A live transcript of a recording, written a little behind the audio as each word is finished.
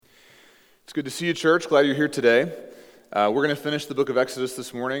It's good to see you, church. Glad you're here today. We're going to finish the book of Exodus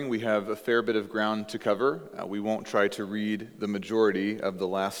this morning. We have a fair bit of ground to cover. We won't try to read the majority of the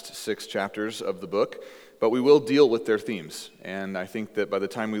last 6 chapters of the book, but we will deal with their themes. And I think that by the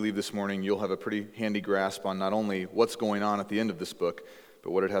time we leave this morning, you'll have a pretty handy grasp on not only what's going on at the end of this book,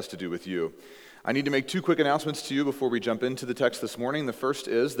 but what it has to do with you. I need to make 2 quick announcements to you before we jump into the text this morning. The first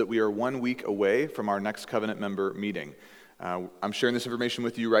is that we are 1 week away from our next covenant member meeting. I'm sharing this information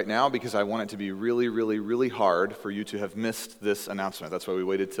with you right now because I want it to be really hard for you to have missed this announcement. That's why we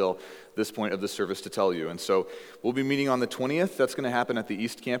waited till this point of the service to tell you. And so we'll be meeting on the 20th. That's going to happen at the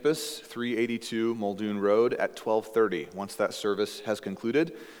East Campus, 382 Muldoon Road at 12:30. Once that service has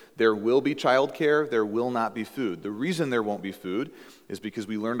concluded, there will be childcare, there will not be food. The reason there won't be food is because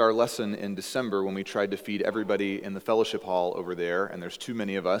we learned our lesson in December when we tried to feed everybody in the fellowship hall over there, and there's too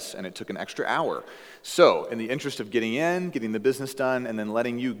many of us, and it took an extra hour. So, in the interest of getting in, getting the business done, and then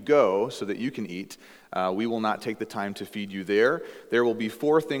letting you go so that you can eat, we will not take the time to feed you there. There will be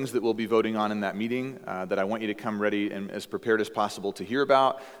 4 things that we'll be voting on in that meeting that I want you to come ready and as prepared as possible to hear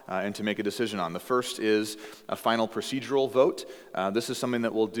about and to make a decision on. The first is a final procedural vote. This is something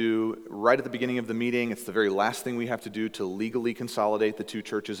that we'll do right at the beginning of the meeting. It's the very last thing we have to do to legally consolidate the 2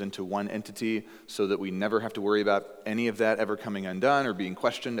 churches into one entity so that we never have to worry about any of that ever coming undone or being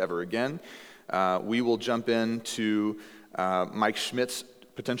questioned ever again. We will jump into Mike Schmidt's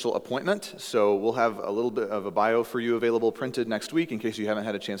potential appointment, so we'll have a little bit of a bio for you available printed next week in case you haven't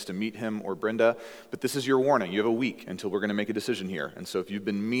had a chance to meet him or Brenda, but this is your warning. You have a week until we're going to make a decision here, and so if you've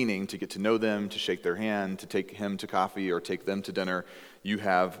been meaning to get to know them, to shake their hand, to take him to coffee or take them to dinner, you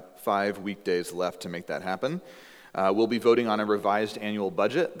have 5 weekdays left to make that happen. We'll be voting on a revised annual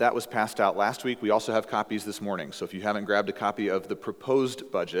budget. That was passed out last week. We also have copies this morning. So if you haven't grabbed a copy of the proposed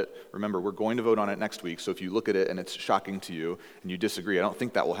budget, remember, we're going to vote on it next week. So if you look at it and it's shocking to you and you disagree, I don't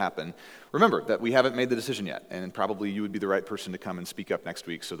think that will happen. Remember that we haven't made the decision yet, and probably you would be the right person to come and speak up next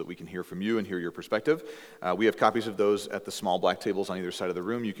week so that we can hear from you and hear your perspective. We have copies of those at the small black tables on either side of the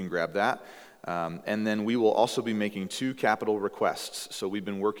room. You can grab that. And then we will also be making 2 capital requests. So we've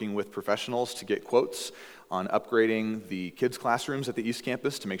been working with professionals to get quotes on upgrading the kids' classrooms at the East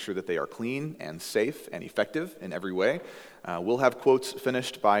Campus to make sure that they are clean and safe and effective in every way. We'll have quotes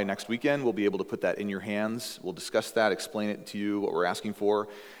finished by next weekend. We'll be able to put that in your hands. We'll discuss that, explain it to you, what we're asking for,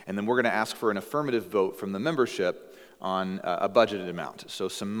 and then we're going to ask for an affirmative vote from the membership on a budgeted amount, so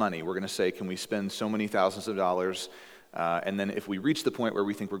some money. We're going to say, can we spend so many thousands of dollars? And then if we reach the point where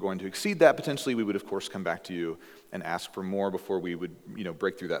we think we're going to exceed that potentially, we would of course come back to you and ask for more before we would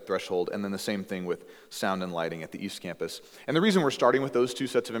break through that threshold. And then the same thing with sound and lighting at the East Campus. And the reason we're starting with those 2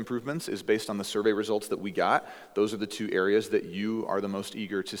 sets of improvements is based on the survey results that we got. Those are the 2 areas that you are the most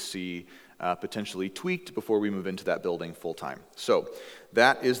eager to see potentially tweaked before we move into that building full time. So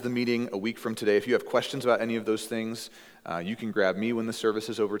that is the meeting a week from today. If you have questions about any of those things, you can grab me when the service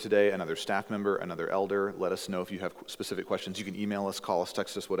is over today, another staff member, another elder. Let us know if you have specific questions. You can email us, call us,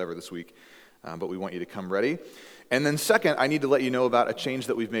 text us, whatever this week, but we want you to come ready. And then second, I need to let you know about a change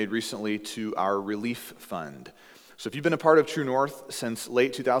that we've made recently to our relief fund. So if you've been a part of True North since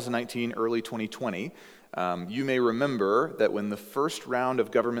late 2019, early 2020, you may remember that when the first round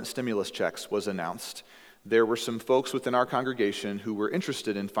of government stimulus checks was announced, there were some folks within our congregation who were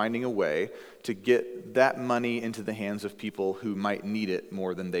interested in finding a way to get that money into the hands of people who might need it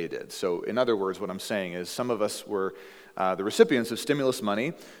more than they did. So in other words, what I'm saying is some of us were the recipients of stimulus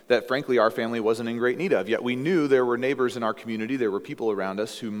money that frankly our family wasn't in great need of, yet we knew there were neighbors in our community, there were people around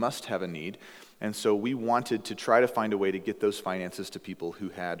us who must have a need, and so we wanted to try to find a way to get those finances to people who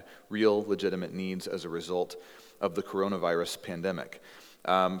had real legitimate needs as a result of the coronavirus pandemic.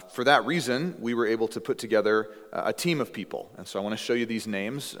 For that reason, we were able to put together a team of people. And so I want to show you these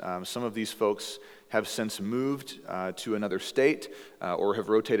names. Some of these folks have since moved to another state or have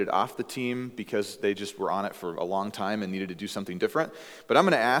rotated off the team because they just were on it for a long time and needed to do something different. But I'm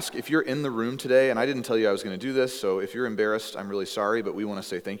going to ask, if you're in the room today, and I didn't tell you I was going to do this, so if you're embarrassed, I'm really sorry, but we want to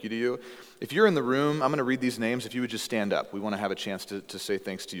say thank you to you. If you're in the room, I'm going to read these names. If you would just stand up, we want to have a chance to say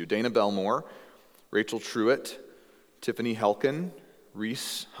thanks to you. Dana Belmore, Rachel Truitt, Tiffany Helkin,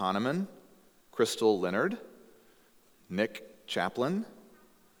 Reese Hahnemann, Crystal Leonard, Nick Chaplin,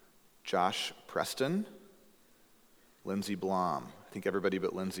 Josh Preston, Lindsay Blom. I think everybody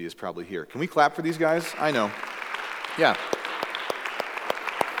but Lindsay is probably here. Can we clap for these guys? I know. Yeah.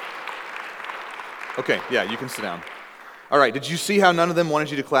 Okay, yeah, you can sit down. All right, did you see how none of them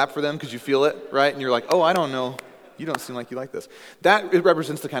wanted you to clap for them because you feel it, right? And you're like, oh, I don't know. You don't seem like you like this. That it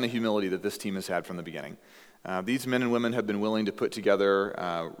represents the kind of humility that this team has had from the beginning. These men and women have been willing to put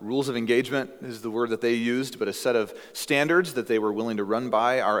together rules of engagement is the word that they used, but a set of standards that they were willing to run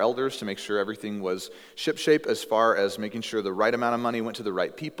by our elders to make sure everything was shipshape as far as making sure the right amount of money went to the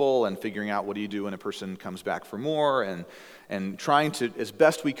right people and figuring out what do you do when a person comes back for more and trying to, as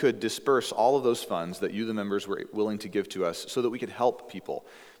best we could, disperse all of those funds that you, the members, were willing to give to us so that we could help people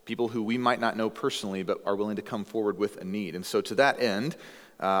who we might not know personally but are willing to come forward with a need. And so to that end,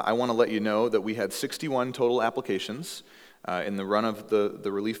 I want to let you know that we had 61 total applications in the run of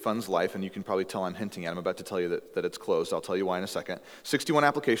the Relief Fund's life, and you can probably tell I'm hinting at. I'm about to tell you that it's closed. I'll tell you why in a second. 61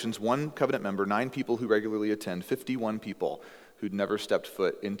 applications, 1 covenant member, 9 people who regularly attend, 51 people who'd never stepped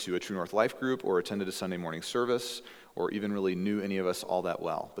foot into a True North Life group or attended a Sunday morning service or even really knew any of us all that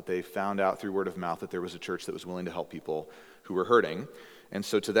well. But they found out through word of mouth that there was a church that was willing to help people who were hurting. And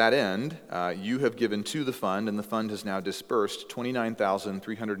so to that end, you have given to the fund, and the fund has now dispersed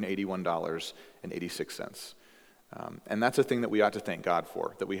 $29,381.86. And that's a thing that we ought to thank God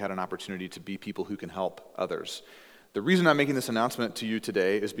for, that we had an opportunity to be people who can help others. The reason I'm making this announcement to you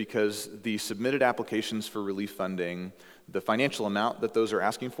today is because the submitted applications for relief funding, the financial amount that those are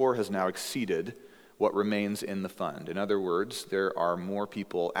asking for has now exceeded what remains in the fund. In other words, there are more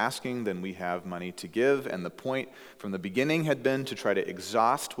people asking than we have money to give, and the point from the beginning had been to try to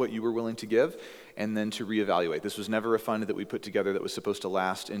exhaust what you were willing to give and then to reevaluate. This was never a fund that we put together that was supposed to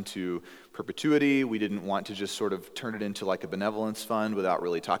last into perpetuity. We didn't want to just sort of turn it into like a benevolence fund without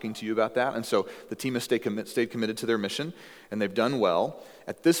really talking to you about that. And so the team has stayed committed to their mission, and they've done well.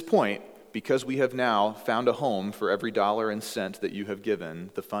 At this point, because we have now found a home for every dollar and cent that you have given,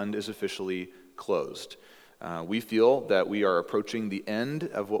 the fund is officially closed. We feel that we are approaching the end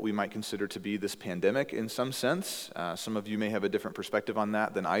of what we might consider to be this pandemic in some sense. Some of you may have a different perspective on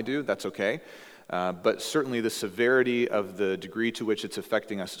that than I do. That's okay. But certainly the severity of the degree to which it's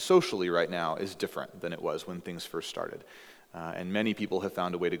affecting us socially right now is different than it was when things first started. And many people have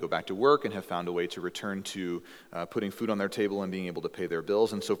found a way to go back to work and have found a way to return to putting food on their table and being able to pay their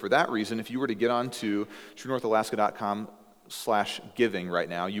bills. And so for that reason, if you were to get onto truenorthalaska.com/giving right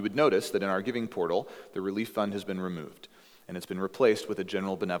now, you would notice that in our giving portal, the relief fund has been removed, and it's been replaced with a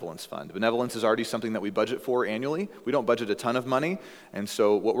general benevolence fund. Benevolence is already something that we budget for annually. We don't budget a ton of money, and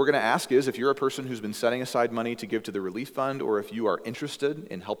so what we're going to ask is if you're a person who's been setting aside money to give to the relief fund, or if you are interested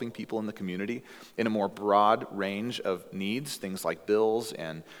in helping people in the community in a more broad range of needs, things like bills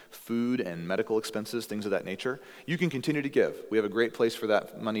and food and medical expenses, things of that nature, you can continue to give. We have a great place for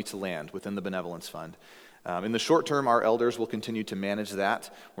that money to land within the benevolence fund. In the short term, our elders will continue to manage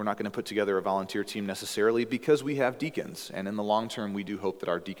that. We're not going to put together a volunteer team necessarily because we have deacons. And in the long term, we do hope that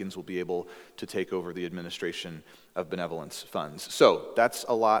our deacons will be able to take over the administration of benevolence funds. So that's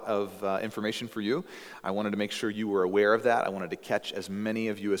a lot of information for you. I wanted to make sure you were aware of that. I wanted to catch as many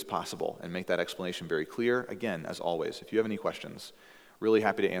of you as possible and make that explanation very clear. Again, as always, if you have any questions, really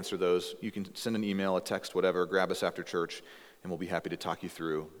happy to answer those. You can send an email, a text, whatever, grab us after church, and we'll be happy to talk you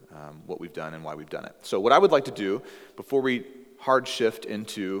through what we've done and why we've done it. So what I would like to do before we hard shift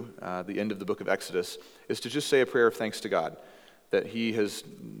into the end of the book of Exodus is to just say a prayer of thanks to God that he has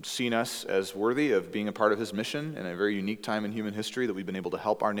seen us as worthy of being a part of his mission in a very unique time in human history, that we've been able to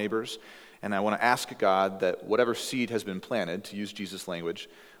help our neighbors. And I want to ask God that whatever seed has been planted, to use Jesus' language,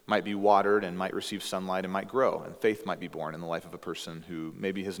 might be watered and might receive sunlight and might grow, and faith might be born in the life of a person who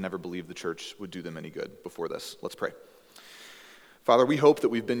maybe has never believed the church would do them any good before this. Let's pray. Father, we hope that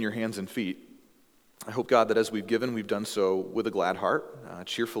we've been your hands and feet. I hope, God, that as we've given, we've done so with a glad heart,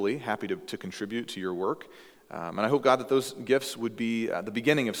 cheerfully, happy to contribute to your work. And I hope, God, that those gifts would be the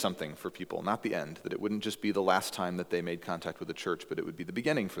beginning of something for people, not the end, that it wouldn't just be the last time that they made contact with the church, but it would be the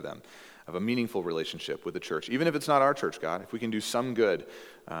beginning for them of a meaningful relationship with the church. Even if it's not our church, God, if we can do some good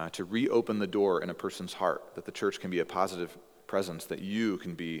to reopen the door in a person's heart, that the church can be a positive presence, that you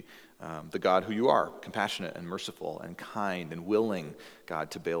can be the God who you are, compassionate and merciful and kind and willing,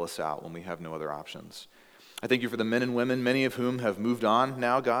 God, to bail us out when we have no other options. I thank you for the men and women, many of whom have moved on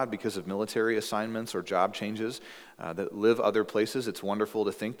now, God, because of military assignments or job changes, that live other places. It's wonderful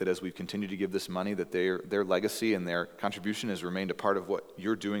to think that as we continue to give this money, that their legacy and their contribution has remained a part of what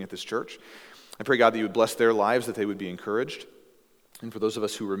you're doing at this church. I pray, God, that you would bless their lives, that they would be encouraged. And for those of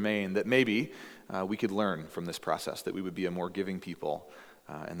us who remain, that maybe we could learn from this process, that we would be a more giving people,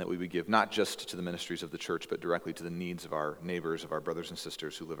 and that we would give not just to the ministries of the church, but directly to the needs of our neighbors, of our brothers and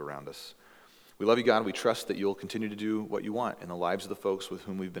sisters who live around us. We love you, God. We trust that you'll continue to do what you want in the lives of the folks with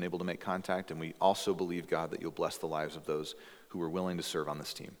whom we've been able to make contact, and we also believe, God, that you'll bless the lives of those who are willing to serve on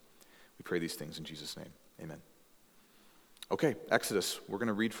this team. We pray these things in Jesus' name. Amen. Okay, Exodus. We're going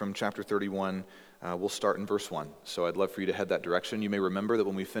to read from chapter 31. We'll start in verse 1. So I'd love for you to head that direction. You may remember that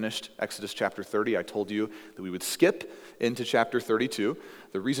when we finished Exodus chapter 30, I told you that we would skip into chapter 32.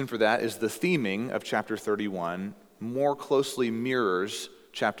 The reason for that is the theming of chapter 31 more closely mirrors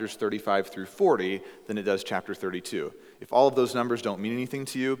chapters 35 through 40 than it does chapter 32. If all of those numbers don't mean anything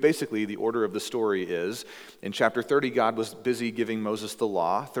to you, basically the order of the story is, in chapter 30, God was busy giving Moses the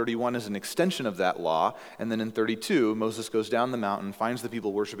law. 31 is an extension of that law. And then in 32, Moses goes down the mountain, finds the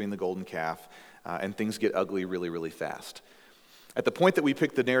people worshiping the golden calf, and things get ugly really, really fast. At the point that we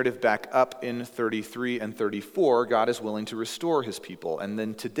pick the narrative back up in 33 and 34, God is willing to restore his people. And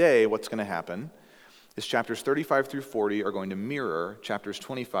then today, what's going to happen is chapters 35 through 40 are going to mirror chapters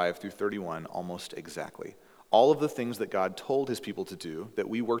 25 through 31 almost exactly. All of the things that God told his people to do, that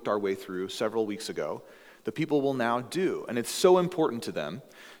we worked our way through several weeks ago, the people will now do. And it's so important to them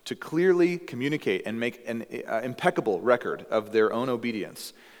to clearly communicate and make an impeccable record of their own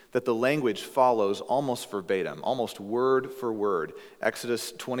obedience, that the language follows almost verbatim, almost word for word.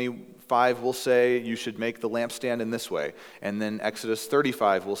 Exodus 25 will say, you should make the lampstand in this way. And then Exodus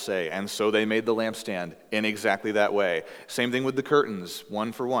 35 will say, and so they made the lampstand in exactly that way. Same thing with the curtains,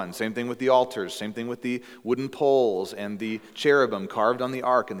 one for one. Same thing with the altars. Same thing with the wooden poles and the cherubim carved on the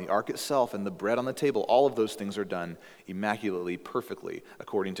ark and the ark itself and the bread on the table. All of those things are done immaculately, perfectly,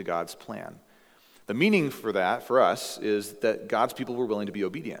 according to God's plan. The meaning for that, for us, is that God's people were willing to be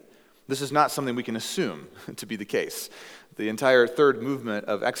obedient. This is not something we can assume to be the case. The entire third movement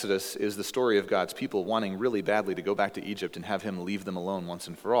of Exodus is the story of God's people wanting really badly to go back to Egypt and have him leave them alone once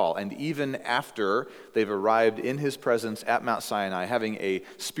and for all. And even after they've arrived in his presence at Mount Sinai, having a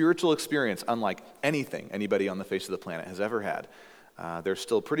spiritual experience unlike anything anybody on the face of the planet has ever had, they're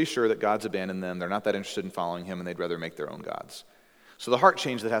still pretty sure that God's abandoned them. They're not that interested in following him, and they'd rather make their own gods. So the heart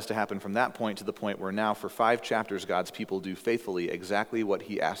change that has to happen from that point to the point where now for 5 chapters God's people do faithfully exactly what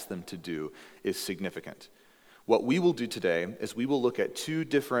he asked them to do is significant. What we will do today is we will look at 2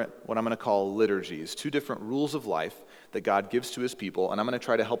 different, what I'm going to call liturgies, 2 different rules of life that God gives to his people, and I'm going to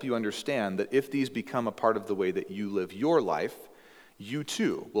try to help you understand that if these become a part of the way that you live your life, you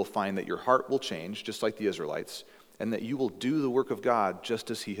too will find that your heart will change, just like the Israelites, and that you will do the work of God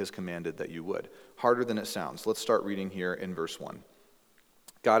just as he has commanded that you would. Harder than it sounds. Let's start reading here in verse 1.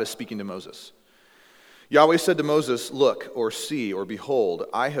 God is speaking to Moses. Yahweh said to Moses, look, or see, or behold,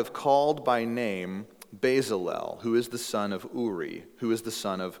 I have called by name Bezalel, who is the son of Uri, who is the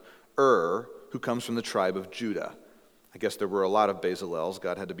son of who comes from the tribe of Judah. I guess there were a lot of Bezalels.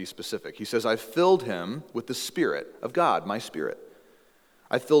 God had to be specific. He says, I've filled him with the Spirit of God, my Spirit.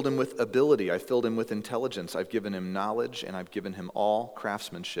 I've filled him with ability. I've filled him with intelligence. I've given him knowledge, and I've given him all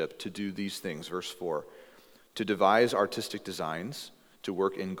craftsmanship to do these things. Verse 4, to devise artistic designs, to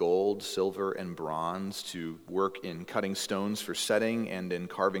work in gold, silver, and bronze, to work in cutting stones for setting and in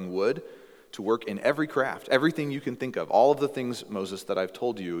carving wood, to work in every craft, everything you can think of. All of the things, Moses, that I've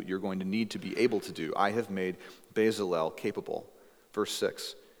told you you're going to need to be able to do, I have made Bezalel capable. Verse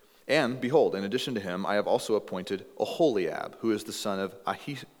 6, and behold, in addition to him, I have also appointed Oholiab, who is the son of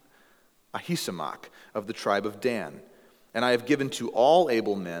Ahisamach of the tribe of Dan. And I have given to all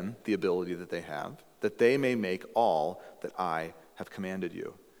able men the ability that they have, that they may make all that I have commanded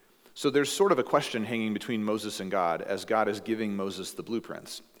you. So there's sort of a question hanging between Moses and God as God is giving Moses the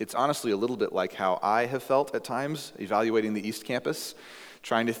blueprints. It's honestly a little bit like how I have felt at times evaluating the East Campus,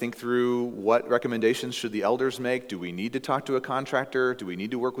 trying to think through what recommendations should the elders make. Do we need to talk to a contractor? Do we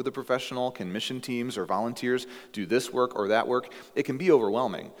need to work with a professional? Can mission teams or volunteers do this work or that work? It can be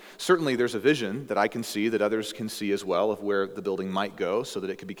overwhelming. Certainly there's a vision that I can see, that others can see as well, of where the building might go so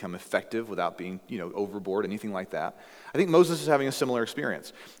that it could become effective without being, overboard, anything like that. I think Moses is having a similar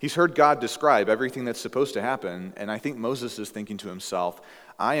experience. He's heard God describe everything that's supposed to happen, and I think Moses is thinking to himself,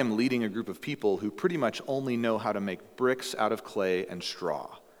 I am leading a group of people who pretty much only know how to make bricks out of clay and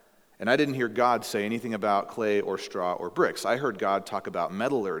straw. And I didn't hear God say anything about clay or straw or bricks. I heard God talk about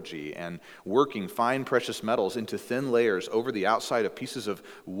metallurgy and working fine precious metals into thin layers over the outside of pieces of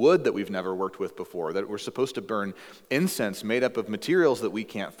wood that we've never worked with before, that we're supposed to burn incense made up of materials that we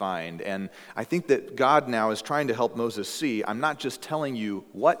can't find. And I think that God now is trying to help Moses see, I'm not just telling you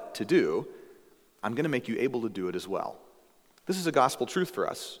what to do, I'm going to make you able to do it as well. This is a gospel truth for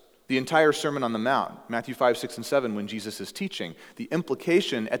us. The entire Sermon on the Mount, Matthew 5, 6, and 7, when Jesus is teaching, the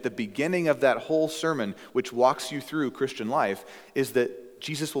implication at the beginning of that whole sermon, which walks you through Christian life, is that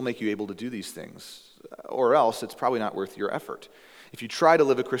Jesus will make you able to do these things, or else it's probably not worth your effort. If you try to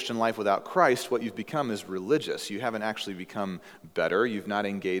live a Christian life without Christ, what you've become is religious. You haven't actually become better. You've not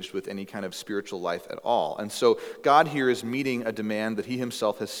engaged with any kind of spiritual life at all. And so God here is meeting a demand that he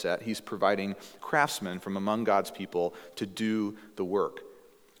himself has set. He's providing craftsmen from among God's people to do the work.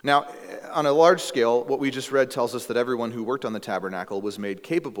 Now, on a large scale, what we just read tells us that everyone who worked on the tabernacle was made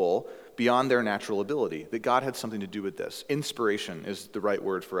capable beyond their natural ability, that God had something to do with this. Inspiration is the right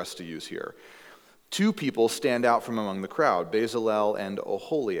word for us to use here. Two people stand out from among the crowd, Bezalel and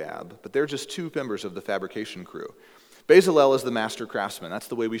Oholiab, but they're just two members of the fabrication crew. Bezalel is the master craftsman. That's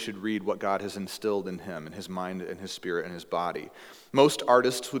the way we should read what God has instilled in him, in his mind and his spirit and his body. Most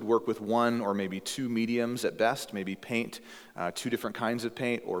artists would work with one or maybe two mediums at best, maybe paint, two different kinds of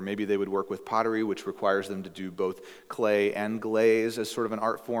paint, or maybe they would work with pottery, which requires them to do both clay and glaze as sort of an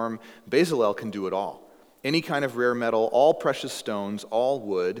art form. Bezalel can do it all. Any kind of rare metal, all precious stones, all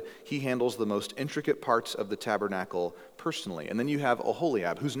wood, he handles the most intricate parts of the tabernacle personally. And then you have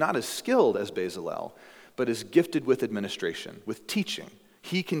Oholiab, who's not as skilled as Bezalel, but is gifted with administration, with teaching.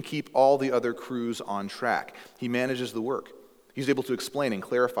 He can keep all the other crews on track. He manages the work. He's able to explain and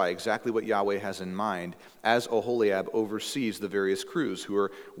clarify exactly what Yahweh has in mind as Oholiab oversees the various crews who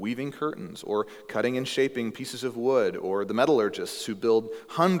are weaving curtains or cutting and shaping pieces of wood, or the metallurgists who build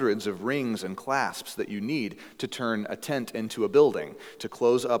hundreds of rings and clasps that you need to turn a tent into a building, to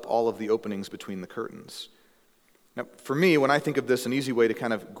close up all of the openings between the curtains. Now, for me, when I think of this, an easy way to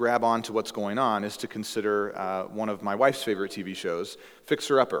kind of grab on to what's going on is to consider one of my wife's favorite TV shows,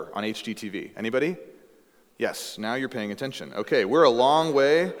 Fixer Upper on HGTV. Anybody? Yes, now you're paying attention. Okay, we're a long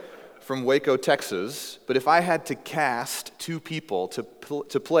way from Waco, Texas, but if I had to cast two people to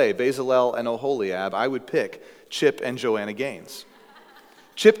play Bezalel and Oholiab, I would pick Chip and Joanna Gaines.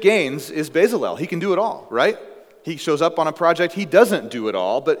 Chip Gaines is Bezalel. He can do it all, right? He shows up on a project, he doesn't do it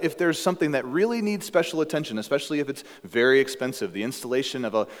all, but if there's something that really needs special attention, especially if it's very expensive, the installation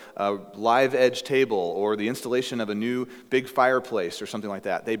of a live edge table or the installation of a new big fireplace or something like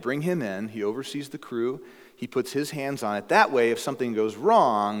that, they bring him in, he oversees the crew, he puts his hands on it. That way, if something goes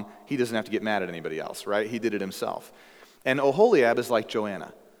wrong, he doesn't have to get mad at anybody else, right? He did it himself. And Oholiab is like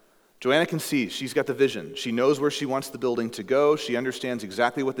Joanna. Joanna can see, she's got the vision. She knows where she wants the building to go. She understands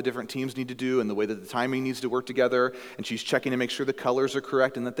exactly what the different teams need to do and the way that the timing needs to work together. And she's checking to make sure the colors are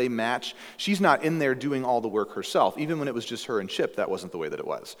correct and that they match. She's not in there doing all the work herself. Even when it was just her and Chip, that wasn't the way that it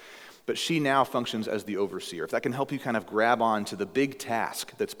was. But she now functions as the overseer. If that can help you kind of grab on to the big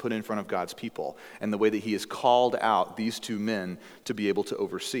task that's put in front of God's people and the way that he has called out these two men to be able to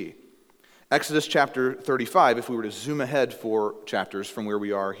oversee. Exodus chapter 35, if we were to zoom ahead 4 chapters from where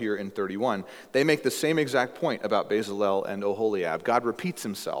we are here in 31, they make the same exact point about Bezalel and Oholiab. God repeats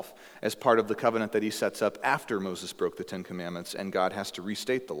himself as part of the covenant that he sets up after Moses broke the 10 Commandments and God has to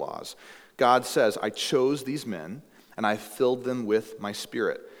restate the laws. God says, I chose these men and I filled them with my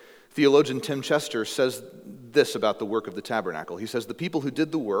spirit. Theologian Tim Chester says this about the work of the tabernacle. He says, the people who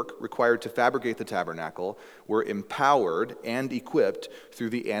did the work required to fabricate the tabernacle were empowered and equipped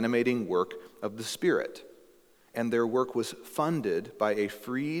through the animating work of the Spirit. And their work was funded by a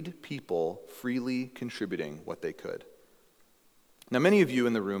freed people freely contributing what they could. Now, many of you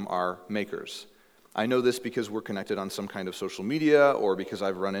in the room are makers. I know this because we're connected on some kind of social media or because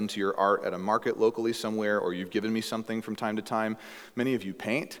I've run into your art at a market locally somewhere or you've given me something from time to time. Many of you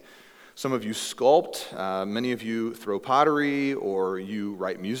paint. Some of you sculpt, many of you throw pottery, or you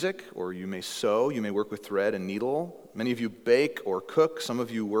write music, or you may sew, you may work with thread and needle. Many of you bake or cook, some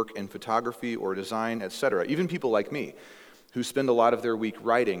of you work in photography or design, etc. Even people like me, who spend a lot of their week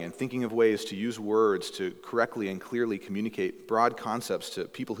writing and thinking of ways to use words to correctly and clearly communicate broad concepts to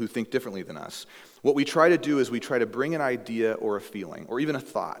people who think differently than us. What we try to do is we try to bring an idea or a feeling, or even a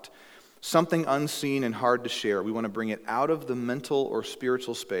thought, something unseen and hard to share. We want to bring it out of the mental or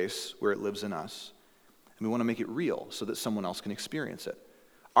spiritual space where it lives in us. And we want to make it real so that someone else can experience it.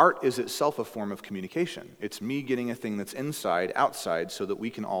 Art is itself a form of communication. It's me getting a thing that's inside, outside, so that we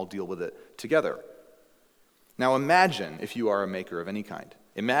can all deal with it together. Now imagine if you are a maker of any kind.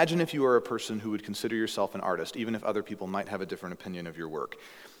 Imagine if you are a person who would consider yourself an artist, even if other people might have a different opinion of your work.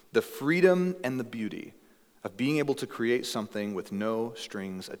 The freedom and the beauty of being able to create something with no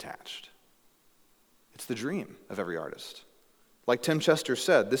strings attached. It's the dream of every artist. Like Tim Chester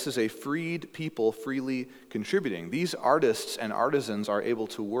said, this is a freed people freely contributing. These artists and artisans are able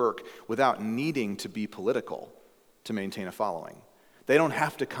to work without needing to be political to maintain a following. They don't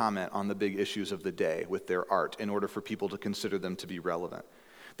have to comment on the big issues of the day with their art in order for people to consider them to be relevant.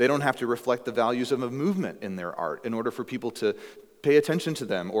 They don't have to reflect the values of a movement in their art in order for people to pay attention to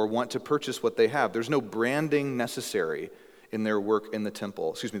them or want to purchase what they have. There's no branding necessary in their work in the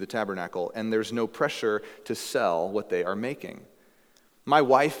tabernacle, and there's no pressure to sell what they are making. My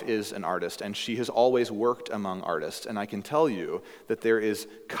wife is an artist, and she has always worked among artists, and I can tell you that there is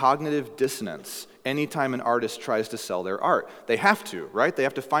cognitive dissonance anytime an artist tries to sell their art. They have to, right? They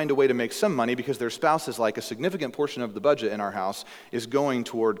have to find a way to make some money because their spouse is like, a significant portion of the budget in our house is going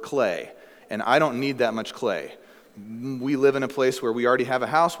toward clay, and I don't need that much clay. We live in a place where we already have a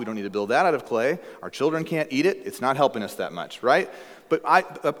house. We don't need to build that out of clay. Our children can't eat it. It's not helping us that much, right? But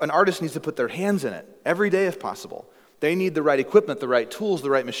an artist needs to put their hands in it every day if possible. They need the right equipment, the right tools, the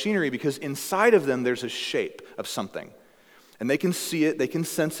right machinery, because inside of them there's a shape of something. And they can see it, they can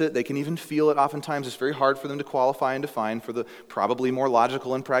sense it, they can even feel it. Oftentimes it's very hard for them to qualify and define for the probably more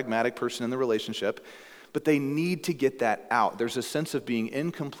logical and pragmatic person in the relationship. But they need to get that out. There's a sense of being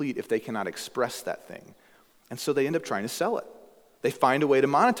incomplete if they cannot express that thing. And so they end up trying to sell it. They find a way to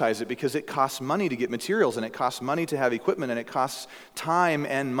monetize it because it costs money to get materials, and it costs money to have equipment, and it costs time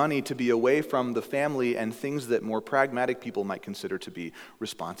and money to be away from the family and things that more pragmatic people might consider to be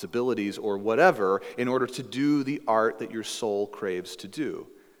responsibilities or whatever in order to do the art that your soul craves to do.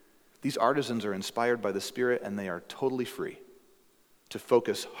 These artisans are inspired by the Spirit, and they are totally free to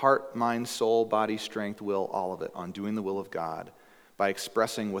focus heart, mind, soul, body, strength, will, all of it on doing the will of God by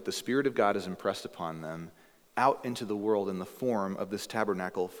expressing what the Spirit of God has impressed upon them out into the world in the form of this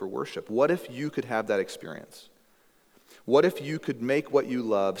tabernacle for worship. What if you could have that experience? What if you could make what you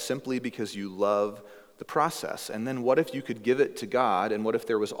love simply because you love the process? And then what if you could give it to God, and what if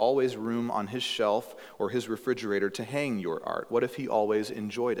there was always room on his shelf or his refrigerator to hang your art? What if he always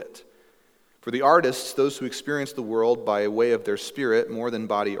enjoyed it? For the artists, those who experience the world by way of their spirit more than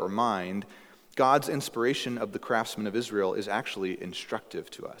body or mind, God's inspiration of the craftsmen of Israel is actually instructive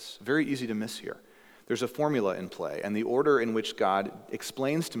to us. Very easy to miss here. There's a formula in play, and the order in which God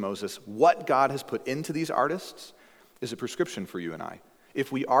explains to Moses what God has put into these artists is a prescription for you and I.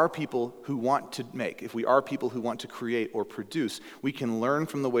 If we are people who want to make, if we are people who want to create or produce, we can learn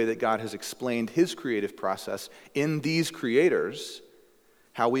from the way that God has explained his creative process in these creators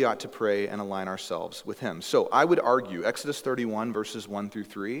how we ought to pray and align ourselves with him. So I would argue Exodus 31 verses 1 through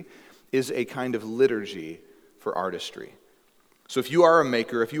 3 is a kind of liturgy for artistry. So if you are a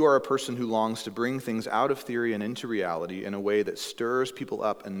maker, if you are a person who longs to bring things out of theory and into reality in a way that stirs people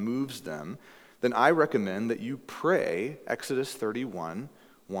up and moves them, then I recommend that you pray Exodus 31,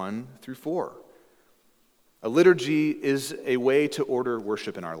 1 through 4. A liturgy is a way to order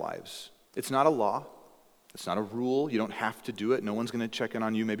worship in our lives. It's not a law. It's not a rule. You don't have to do it. No one's going to check in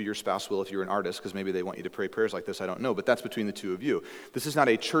on you. Maybe your spouse will if you're an artist, because maybe they want you to pray prayers like this. I don't know, but that's between the two of you. This is not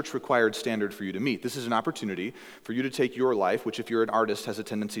a church-required standard for you to meet. This is an opportunity for you to take your life, which if you're an artist has a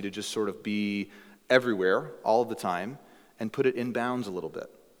tendency to just sort of be everywhere all of the time, and put it in bounds a little bit.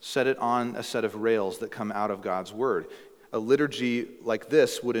 Set it on a set of rails that come out of God's word. A liturgy like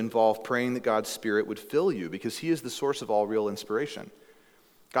this would involve praying that God's Spirit would fill you, because he is the source of all real inspiration.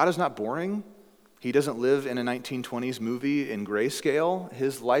 God is not boring. He doesn't live in a 1920s movie in grayscale.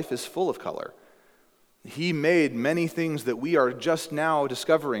 His life is full of color. He made many things that we are just now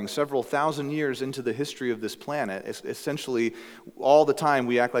discovering several thousand years into the history of this planet. It's essentially, all the time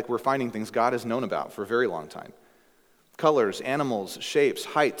we act like we're finding things God has known about for a very long time. Colors, animals, shapes,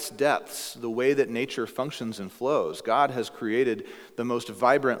 heights, depths, the way that nature functions and flows. God has created the most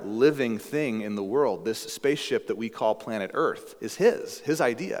vibrant living thing in the world. This spaceship that we call planet Earth is his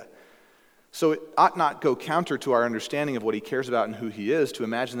idea. So it ought not go counter to our understanding of what he cares about and who he is to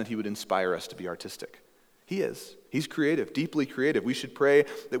imagine that he would inspire us to be artistic. He is. He's creative, deeply creative. We should pray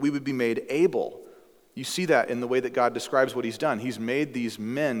that we would be made able. You see that in the way that God describes what he's done. He's made these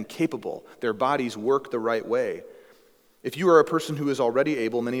men capable. Their bodies work the right way. If you are a person who is already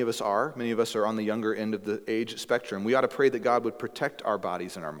able, many of us are on the younger end of the age spectrum, we ought to pray that God would protect our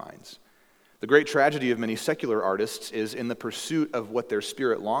bodies and our minds. The great tragedy of many secular artists is in the pursuit of what their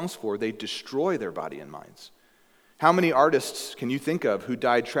spirit longs for, they destroy their body and minds. How many artists can you think of who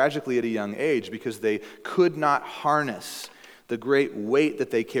died tragically at a young age because they could not harness the great weight that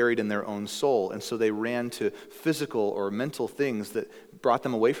they carried in their own soul, and so they ran to physical or mental things that brought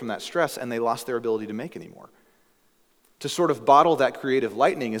them away from that stress, and they lost their ability to make anymore? To sort of bottle that creative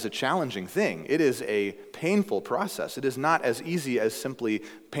lightning is a challenging thing. It is a painful process. It is not as easy as simply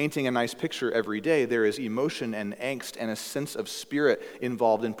painting a nice picture every day. There is emotion and angst and a sense of spirit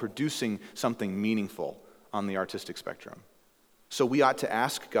involved in producing something meaningful on the artistic spectrum. So we ought to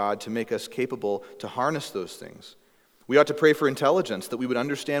ask God to make us capable to harness those things. We ought to pray for intelligence, that we would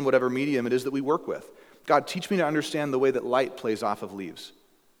understand whatever medium it is that we work with. God, teach me to understand the way that light plays off of leaves.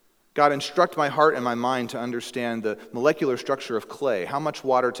 God, instruct my heart and my mind to understand the molecular structure of clay, how much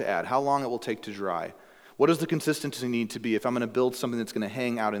water to add, how long it will take to dry. What does the consistency need to be if I'm going to build something that's going to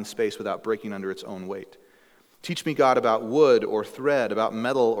hang out in space without breaking under its own weight? Teach me, God, about wood or thread, about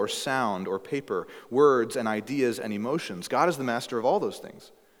metal or sound or paper, words and ideas and emotions. God is the master of all those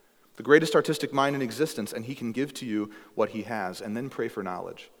things, the greatest artistic mind in existence, and he can give to you what he has. And then pray for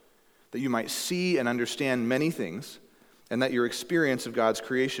knowledge, that you might see and understand many things, and that your experience of God's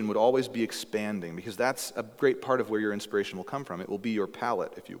creation would always be expanding, because that's a great part of where your inspiration will come from. It will be your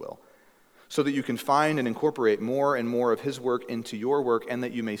palette, if you will, so that you can find and incorporate more and more of his work into your work, and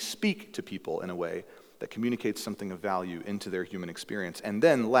that you may speak to people in a way that communicates something of value into their human experience. And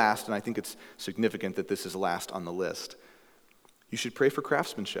then last, and I think it's significant that this is last on the list, you should pray for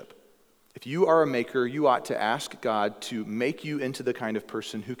craftsmanship. If you are a maker, you ought to ask God to make you into the kind of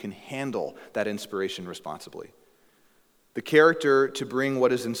person who can handle that inspiration responsibly. The character to bring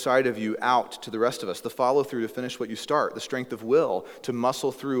what is inside of you out to the rest of us, the follow-through to finish what you start, the strength of will to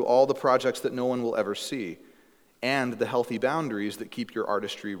muscle through all the projects that no one will ever see, and the healthy boundaries that keep your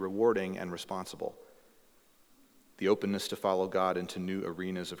artistry rewarding and responsible. The openness to follow God into new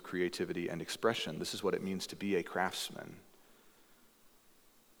arenas of creativity and expression. This is what it means to be a craftsman.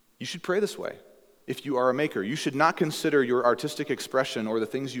 You should pray this way if you are a maker. You should not consider your artistic expression or the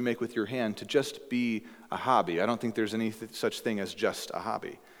things you make with your hand to just be a hobby. I don't think there's any such thing as just a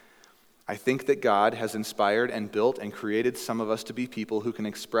hobby. I think that God has inspired and built and created some of us to be people who can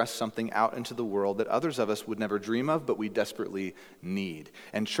express something out into the world that others of us would never dream of, but we desperately need.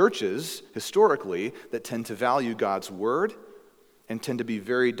 And churches, historically, that tend to value God's word and tend to be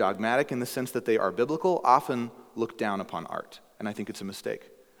very dogmatic in the sense that they are biblical, often look down upon art. And I think it's a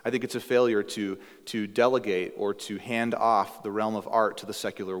mistake. I think it's a failure to delegate or to hand off the realm of art to the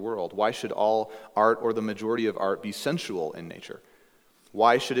secular world. Why should all art or the majority of art be sensual in nature?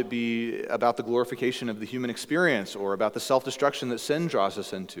 Why should it be about the glorification of the human experience or about the self-destruction that sin draws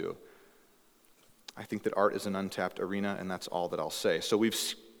us into? I think that art is an untapped arena, and that's all that I'll say. So we've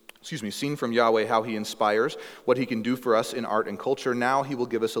seen from Yahweh how he inspires, what he can do for us in art and culture. Now he will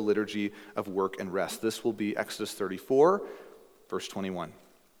give us a liturgy of work and rest. This will be Exodus 34, verse 21.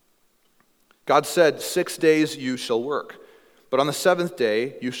 God said, 6 days you shall work, but on the seventh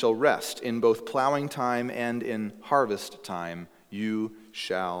day you shall rest. In both plowing time and in harvest time you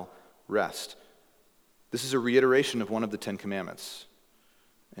shall rest. This is a reiteration of one of the 10 commandments.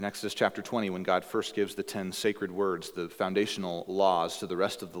 In Exodus chapter 20, when God first gives the 10 sacred words, the foundational laws to the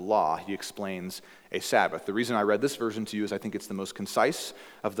rest of the law, he explains a Sabbath. The reason I read this version to you is I think it's the most concise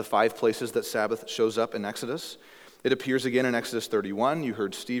of the 5 places that Sabbath shows up in Exodus. It appears again in Exodus 31. You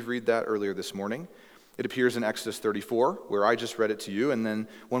heard Steve read that earlier this morning. It appears in Exodus 34, where I just read it to you, and then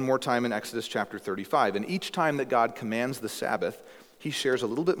one more time in Exodus chapter 35. And each time that God commands the Sabbath, he shares a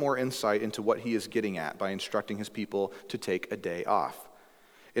little bit more insight into what he is getting at by instructing his people to take a day off.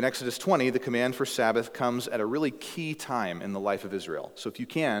 In Exodus 20, the command for Sabbath comes at a really key time in the life of Israel. So if you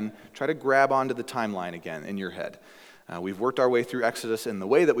can, try to grab onto the timeline again in your head. We've worked our way through Exodus in the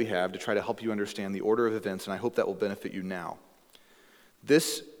way that we have to try to help you understand the order of events, and I hope that will benefit you now.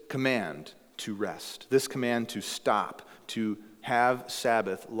 This command to rest, this command to stop, to have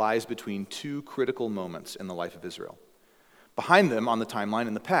Sabbath, lies between 2 critical moments in the life of Israel. Behind them on the timeline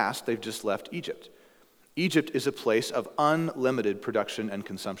in the past, they've just left Egypt. Egypt is a place of unlimited production and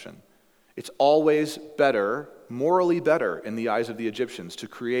consumption. It's always better, morally better in the eyes of the Egyptians to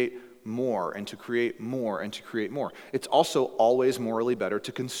create more and to create more and to create more. It's also always morally better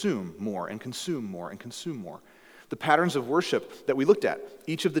to consume more and consume more and consume more. The patterns of worship that we looked at,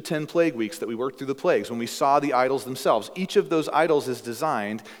 each of the 10 plague weeks that we worked through the plagues, when we saw the idols themselves, each of those idols is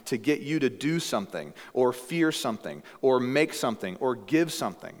designed to get you to do something or fear something or make something or give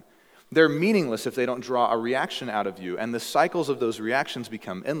something. They're meaningless if they don't draw a reaction out of you, and the cycles of those reactions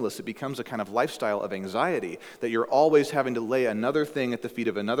become endless. It becomes a kind of lifestyle of anxiety that you're always having to lay another thing at the feet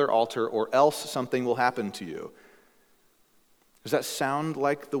of another altar, or else something will happen to you. Does that sound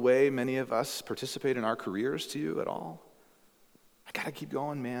like the way many of us participate in our careers to you at all? I gotta keep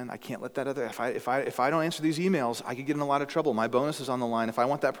going, man. I can't let that other. If I don't answer these emails, I could get in a lot of trouble. My bonus is on the line. If I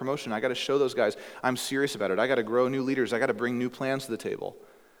want that promotion, I got to show those guys I'm serious about it. I got to grow new leaders. I got to bring new plans to the table.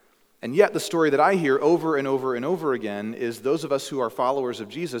 And yet the story that I hear over and over and over again is those of us who are followers of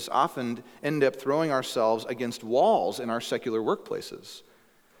Jesus often end up throwing ourselves against walls in our secular workplaces.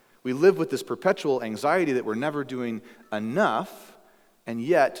 We live with this perpetual anxiety that we're never doing enough, and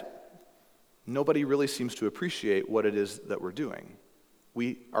yet nobody really seems to appreciate what it is that we're doing.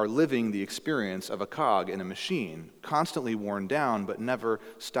 We are living the experience of a cog in a machine, constantly worn down but never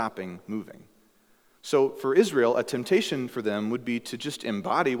stopping moving. So for Israel, a temptation for them would be to just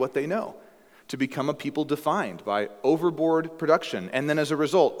embody what they know, to become a people defined by overboard production, and then as a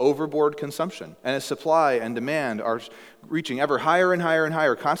result, overboard consumption. And as supply and demand are reaching ever higher and higher and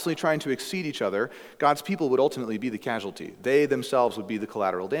higher, constantly trying to exceed each other, God's people would ultimately be the casualty. They themselves would be the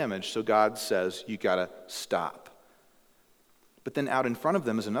collateral damage, so God says, you gotta stop. But then out in front of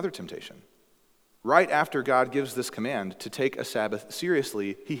them is another temptation. Right after God gives this command to take a Sabbath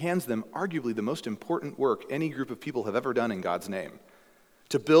seriously, he hands them arguably the most important work any group of people have ever done in God's name: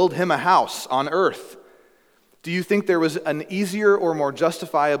 to build him a house on earth. Do you think there was an easier or more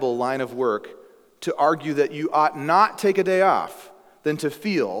justifiable line of work to argue that you ought not take a day off than to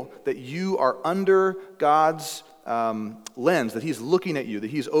feel that you are under God's lens, that he's looking at you, that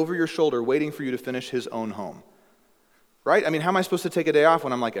he's over your shoulder waiting for you to finish his own home? Right? I mean, how am I supposed to take a day off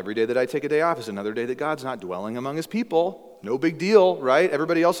when I'm like, every day that I take a day off is another day that God's not dwelling among his people? No big deal, right?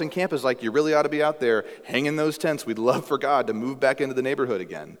 Everybody else in camp is like, you really ought to be out there hanging those tents. We'd love for God to move back into the neighborhood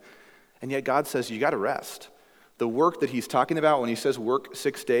again. And yet God says, you got to rest. The work that he's talking about when he says work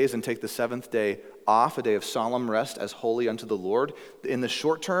 6 days and take the seventh day off, a day of solemn rest as holy unto the Lord, in the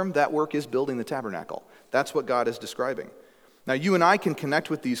short term, that work is building the tabernacle. That's what God is describing. Now, you and I can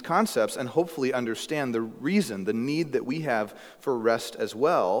connect with these concepts and hopefully understand the reason, the need that we have for rest as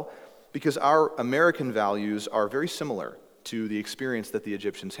well, because our American values are very similar to the experience that the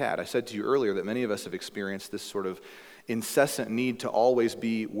Egyptians had. I said to you earlier that many of us have experienced this sort of incessant need to always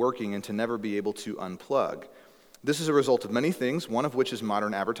be working and to never be able to unplug. This is a result of many things, one of which is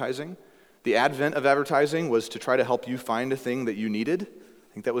modern advertising. The advent of advertising was to try to help you find a thing that you needed.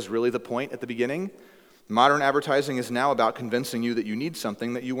 I think that was really the point at the beginning. Modern advertising is now about convincing you that you need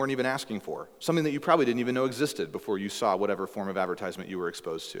something that you weren't even asking for, something that you probably didn't even know existed before you saw whatever form of advertisement you were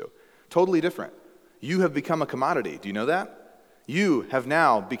exposed to. Totally different. You have become a commodity. Do you know that? You have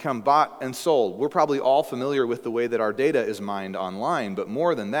now become bought and sold. We're probably all familiar with the way that our data is mined online, but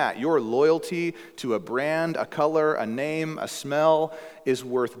more than that, your loyalty to a brand, a color, a name, a smell is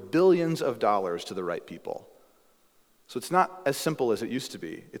worth billions of dollars to the right people. So it's not as simple as it used to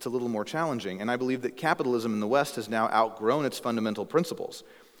be. It's a little more challenging, and I believe that capitalism in the West has now outgrown its fundamental principles.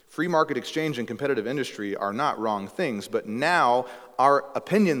 Free market exchange and competitive industry are not wrong things, but now our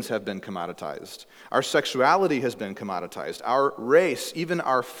opinions have been commoditized. Our sexuality has been commoditized. Our race, even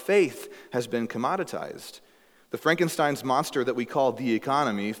our faith, has been commoditized. The Frankenstein's monster that we call the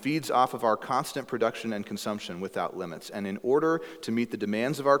economy feeds off of our constant production and consumption without limits, and in order to meet the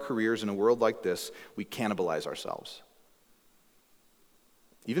demands of our careers in a world like this, we cannibalize ourselves.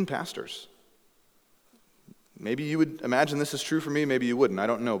 Even pastors. Maybe you would imagine this is true for me, maybe you wouldn't, I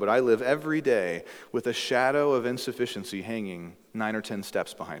don't know, but I live every day with a shadow of insufficiency hanging 9 or 10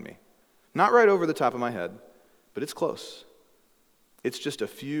 steps behind me. Not right over the top of my head, but it's close. It's just a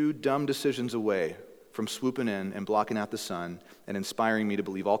few dumb decisions away from swooping in and blocking out the sun and inspiring me to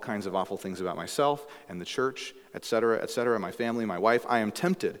believe all kinds of awful things about myself and the church, et cetera, my family, my wife. I am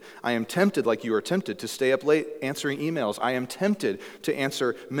tempted like you are tempted to stay up late answering emails. I am tempted to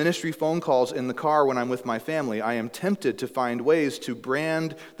answer ministry phone calls in the car when I'm with my family. I am tempted to find ways to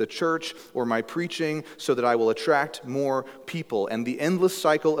brand the church or my preaching so that I will attract more people. And the endless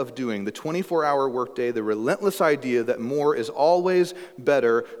cycle of doing, the 24-hour workday, the relentless idea that more is always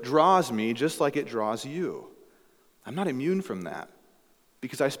better draws me just like it draws you. I'm not immune from that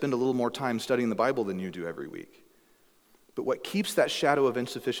because I spend a little more time studying the Bible than you do every week. But what keeps that shadow of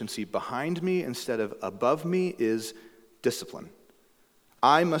insufficiency behind me instead of above me is discipline.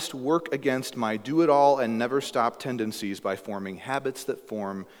 I must work against my do-it-all and never-stop tendencies by forming habits that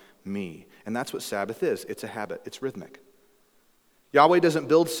form me. And that's what Sabbath is. It's a habit. It's rhythmic. Yahweh doesn't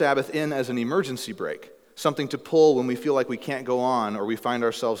build Sabbath in as an emergency break, something to pull when we feel like we can't go on or we find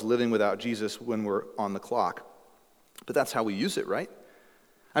ourselves living without Jesus when we're on the clock. But that's how we use it, right?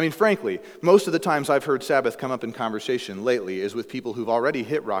 I mean, frankly, most of the times I've heard Sabbath come up in conversation lately is with people who've already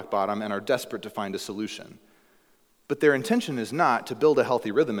hit rock bottom and are desperate to find a solution. But their intention is not to build a healthy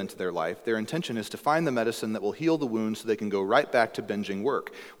rhythm into their life. Their intention is to find the medicine that will heal the wound so they can go right back to binging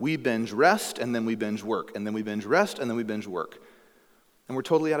work. We binge rest, and then we binge work, and then we binge rest, and then we binge work. And we're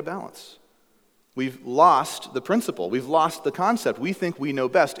totally out of balance. We've lost the principle. We've lost the concept. We think we know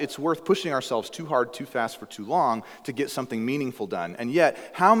best. It's worth pushing ourselves too hard, too fast, for too long to get something meaningful done. And yet,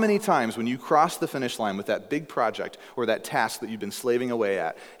 how many times when you cross the finish line with that big project or that task that you've been slaving away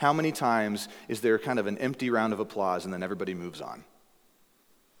at, how many times is there kind of an empty round of applause and then everybody moves on?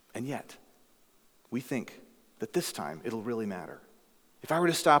 And yet, we think that this time it'll really matter. If I were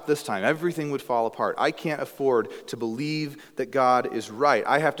to stop this time, everything would fall apart. I can't afford to believe that God is right.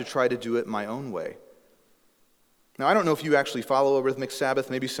 I have to try to do it my own way. Now, I don't know if you actually follow a rhythmic Sabbath.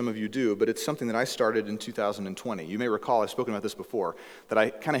 Maybe some of you do, but it's something that I started in 2020. You may recall, I've spoken about this before, that I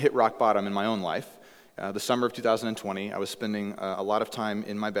kind of hit rock bottom in my own life. The summer of 2020, I was spending a lot of time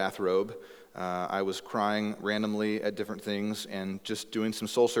in my bathrobe. I was crying randomly at different things and just doing some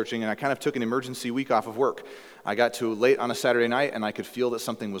soul searching, and I kind of took an emergency week off of work. I got to late on a Saturday night, and I could feel that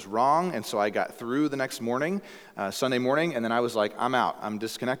something was wrong, and so I got through the next morning, Sunday morning, and then I was like, I'm out. I'm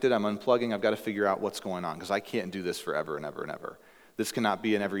disconnected. I'm unplugging. I've got to figure out what's going on, because I can't do this forever and ever and ever. This cannot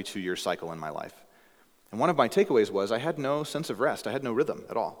be an every 2-year cycle in my life. And one of my takeaways was I had no sense of rest. I had no rhythm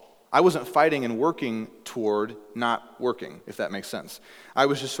at all. I wasn't fighting and working toward not working, if that makes sense. I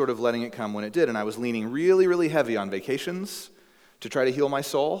was just sort of letting it come when it did, and I was leaning really, really heavy on vacations to try to heal my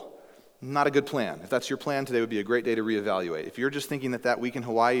soul. Not a good plan. If that's your plan, today would be a great day to reevaluate. If you're just thinking that week in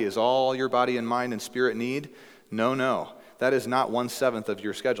Hawaii is all your body and mind and spirit need, no. That is not 1/7 of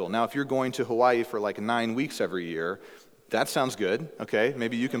your schedule. Now, if you're going to Hawaii for like 9 weeks every year, that sounds good, okay?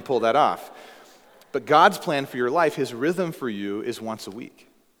 Maybe you can pull that off. But God's plan for your life, His rhythm for you is once a week.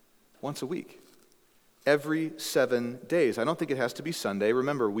 Once a week, every 7 days. I don't think it has to be Sunday.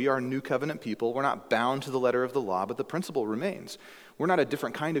 Remember, we are new covenant people. We're not bound to the letter of the law, but the principle remains. We're not a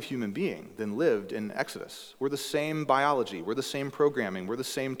different kind of human being than lived in Exodus. We're the same biology. We're the same programming. We're the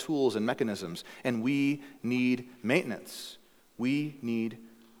same tools and mechanisms, and we need maintenance. We need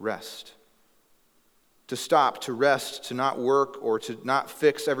rest. To stop, to rest, to not work, or to not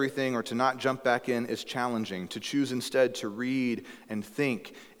fix everything, or to not jump back in is challenging. To choose instead to read and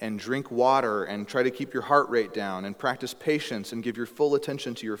think and drink water and try to keep your heart rate down and practice patience and give your full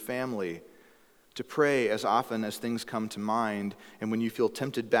attention to your family. To pray as often as things come to mind, and when you feel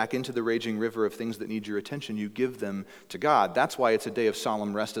tempted back into the raging river of things that need your attention, you give them to God. That's why it's a day of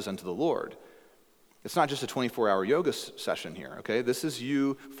solemn rest as unto the Lord. It's not just a 24-hour yoga session here, okay? This is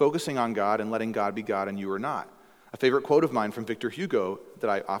you focusing on God and letting God be God and you are not. A favorite quote of mine from Victor Hugo that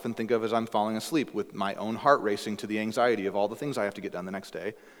I often think of as I'm falling asleep with my own heart racing to the anxiety of all the things I have to get done the next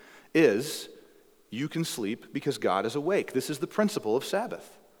day is, you can sleep because God is awake. This is the principle of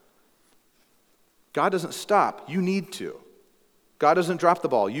Sabbath. God doesn't stop. You need to. God doesn't drop the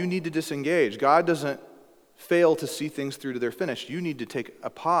ball. You need to disengage. God doesn't fail to see things through to their finish. You need to take a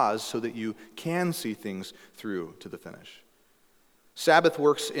pause so that you can see things through to the finish. Sabbath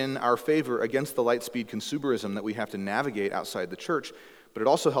works in our favor against the light speed consumerism that we have to navigate outside the church, but it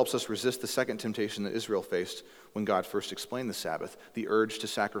also helps us resist the second temptation that Israel faced when God first explained the Sabbath, the urge to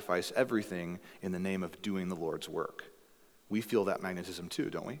sacrifice everything in the name of doing the Lord's work. We feel that magnetism too,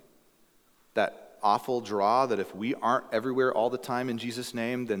 don't we? That awful draw that if we aren't everywhere all the time in Jesus'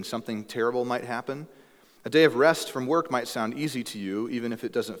 name, then something terrible might happen. A day of rest from work might sound easy to you, even if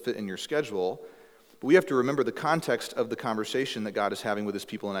it doesn't fit in your schedule. But we have to remember the context of the conversation that God is having with His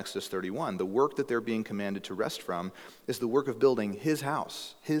people in Exodus 31. The work that they're being commanded to rest from is the work of building His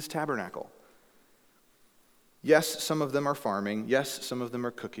house, His tabernacle. Yes, some of them are farming. Yes, some of them are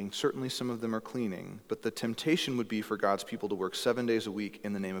cooking. Certainly some of them are cleaning. But the temptation would be for God's people to work 7 days a week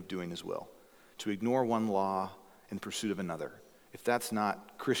in the name of doing His will, to ignore one law in pursuit of another. If that's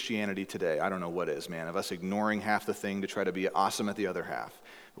not Christianity today, I don't know what is, man, of us ignoring half the thing to try to be awesome at the other half.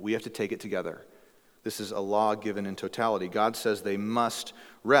 But we have to take it together. This is a law given in totality. God says they must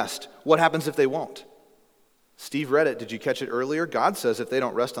rest. What happens if they won't? Steve read it. Did you catch it earlier? God says if they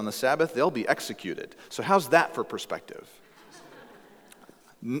don't rest on the Sabbath, they'll be executed. So how's that for perspective?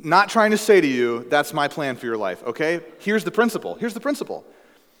 Not trying to say to you, that's my plan for your life, okay? Here's the principle.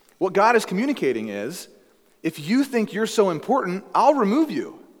 What God is communicating is, if you think you're so important, I'll remove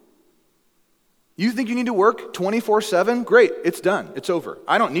you. You think you need to work 24/7? Great, it's done. It's over.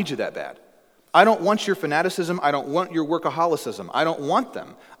 I don't need you that bad. I don't want your fanaticism. I don't want your workaholicism. I don't want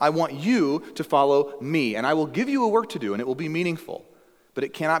them. I want you to follow me, and I will give you a work to do, and it will be meaningful. But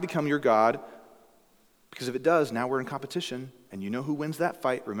it cannot become your God, because if it does, now we're in competition, and you know who wins that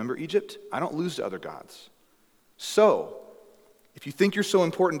fight? Remember Egypt? I don't lose to other gods. So, if you think you're so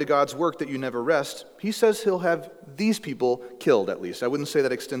important to God's work that you never rest, He says He'll have these people killed at least. I wouldn't say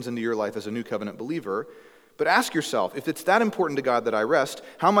that extends into your life as a new covenant believer, but ask yourself, if it's that important to God that I rest,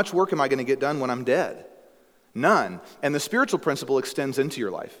 how much work am I going to get done when I'm dead? None. And the spiritual principle extends into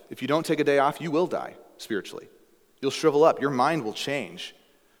your life. If you don't take a day off, you will die spiritually. You'll shrivel up. Your mind will change.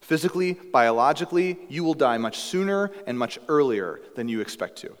 Physically, biologically, you will die much sooner and much earlier than you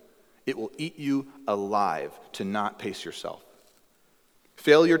expect to. It will eat you alive to not pace yourself.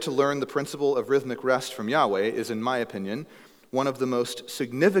 Failure to learn the principle of rhythmic rest from Yahweh is, in my opinion, one of the most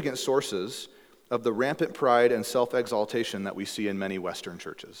significant sources of the rampant pride and self-exaltation that we see in many Western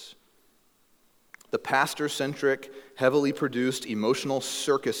churches. The pastor-centric, heavily produced, emotional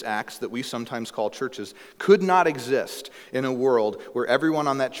circus acts that we sometimes call churches could not exist in a world where everyone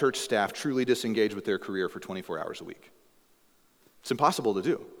on that church staff truly disengaged with their career for 24 hours a week. It's impossible to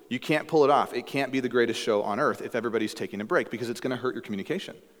do. You can't pull it off. It can't be the greatest show on earth if everybody's taking a break, because it's going to hurt your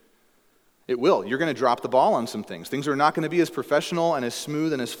communication. It will. You're going to drop the ball on some things. Things are not going to be as professional and as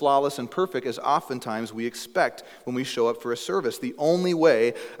smooth and as flawless and perfect as oftentimes we expect when we show up for a service. The only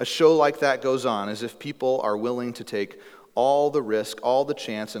way a show like that goes on is if people are willing to take all the risk, all the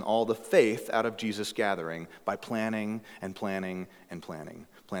chance, and all the faith out of Jesus' gathering by planning and planning and planning.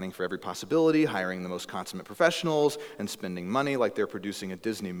 Planning for every possibility, hiring the most consummate professionals, and spending money like they're producing a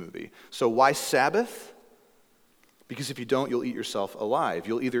Disney movie. So why Sabbath? Because if you don't, you'll eat yourself alive.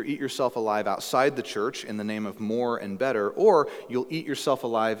 You'll either eat yourself alive outside the church in the name of more and better, or you'll eat yourself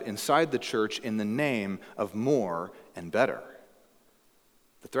alive inside the church in the name of more and better.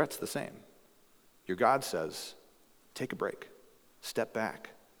 The threat's the same. Your God says, take a break, step back,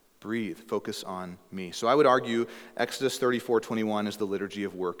 breathe, focus on me. So I would argue Exodus 34:21 is the liturgy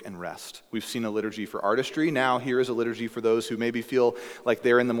of work and rest. We've seen a liturgy for artistry. Now here is a liturgy for those who maybe feel like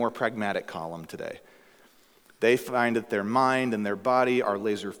they're in the more pragmatic column today. They find that their mind and their body are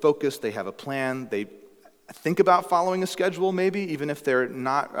laser focused. They have a plan. They think about following a schedule maybe, even if they're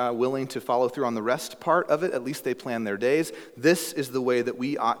not willing to follow through on the rest part of it. At least they plan their days. This is the way that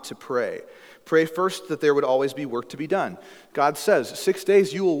we ought to pray. Pray first that there would always be work to be done. God says, 6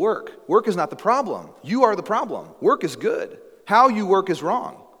 days you will work. Work is not the problem. You are the problem. Work is good. How you work is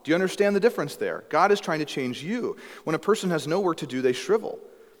wrong. Do you understand the difference there? God is trying to change you. When a person has no work to do, they shrivel.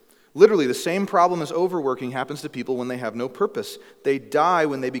 Literally, the same problem as overworking happens to people when they have no purpose. They die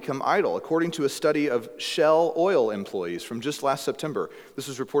when they become idle, according to a study of Shell oil employees from just last September. This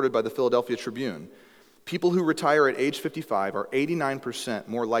was reported by the Philadelphia Tribune. People who retire at age 55 are 89%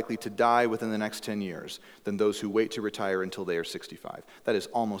 more likely to die within the next 10 years than those who wait to retire until they are 65. That is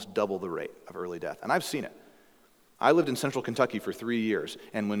almost double the rate of early death, and I've seen it. I lived in central Kentucky for 3 years,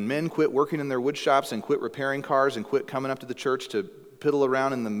 and when men quit working in their wood shops and quit repairing cars and quit coming up to the church to piddle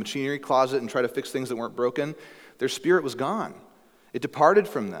around in the machinery closet and try to fix things that weren't broken, their spirit was gone. It departed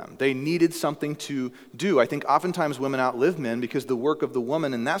from them. They needed something to do. I think oftentimes women outlive men because the work of the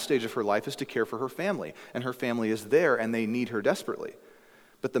woman in that stage of her life is to care for her family, and her family is there, and they need her desperately.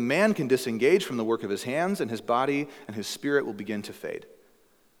 But the man can disengage from the work of his hands, and his body and his spirit will begin to fade.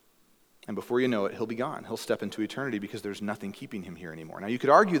 And before you know it, he'll be gone. He'll step into eternity because there's nothing keeping him here anymore. Now, you could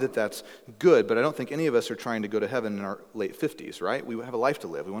argue that that's good, but I don't think any of us are trying to go to heaven in our late 50s, right? We have a life to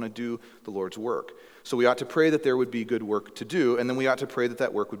live. We want to do the Lord's work. So we ought to pray that there would be good work to do, and then we ought to pray that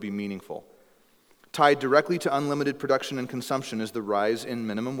that work would be meaningful. Tied directly to unlimited production and consumption is the rise in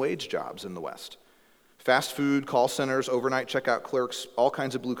minimum wage jobs in the West. Fast food, call centers, overnight checkout clerks, all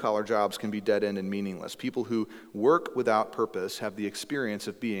kinds of blue-collar jobs can be dead-end and meaningless. People who work without purpose have the experience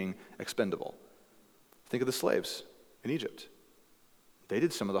of being expendable. Think of the slaves in Egypt. They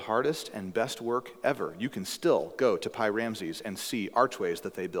did some of the hardest and best work ever. You can still go to Pi Ramses and see archways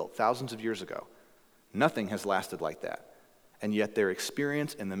that they built thousands of years ago. Nothing has lasted like that. And yet their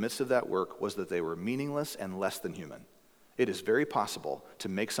experience in the midst of that work was that they were meaningless and less than human. It is very possible to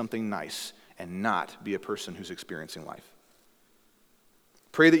make something nice and not be a person who's experiencing life.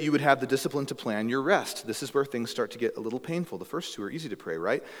 Pray that you would have the discipline to plan your rest. This is where things start to get a little painful. The first two are easy to pray,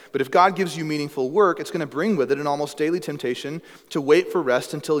 right? But if God gives you meaningful work, it's going to bring with it an almost daily temptation to wait for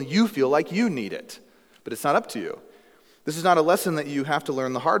rest until you feel like you need it. But it's not up to you. This is not a lesson that you have to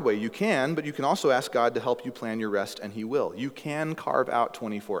learn the hard way. You can, but you can also ask God to help you plan your rest, and He will. You can carve out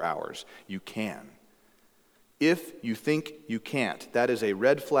 24 hours. You can. If you think you can't, that is a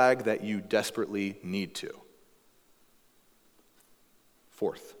red flag that you desperately need to.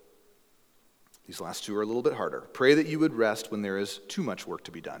 Fourth, these last two are a little bit harder. Pray that you would rest when there is too much work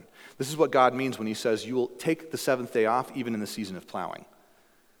to be done. This is what God means when He says you will take the seventh day off even in the season of plowing.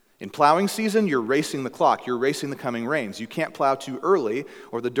 In plowing season, you're racing the clock. You're racing the coming rains. You can't plow too early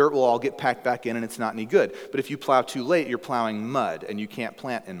or the dirt will all get packed back in and it's not any good. But if you plow too late, you're plowing mud and you can't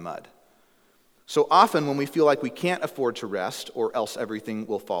plant in mud. So often when we feel like we can't afford to rest or else everything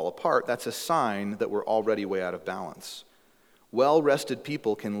will fall apart, that's a sign that we're already way out of balance. Well-rested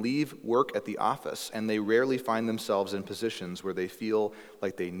people can leave work at the office and they rarely find themselves in positions where they feel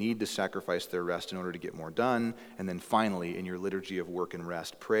like they need to sacrifice their rest in order to get more done. And then finally, in your liturgy of work and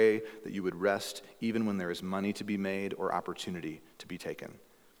rest, pray that you would rest even when there is money to be made or opportunity to be taken.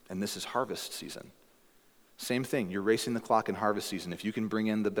 And this is harvest season. Same thing, you're racing the clock in harvest season. If you can bring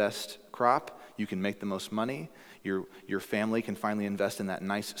in the best crop, you can make the most money. Your family can finally invest in that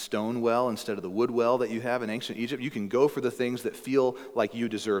nice stone well instead of the wood well that you have in ancient Egypt. You can go for the things that feel like you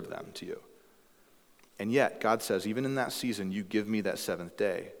deserve them to you. And yet, God says, even in that season, you give me that seventh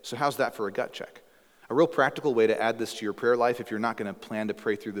day. So how's that for a gut check? A real practical way to add this to your prayer life, if you're not going to plan to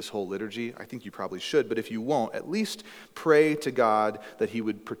pray through this whole liturgy, I think you probably should, but if you won't, at least pray to God that he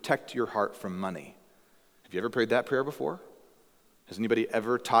would protect your heart from money. Have you ever prayed that prayer before? Has anybody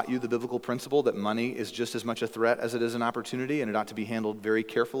ever taught you the biblical principle that money is just as much a threat as it is an opportunity, and it ought to be handled very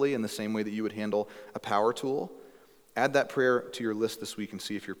carefully in the same way that you would handle a power tool? Add that prayer to your list this week and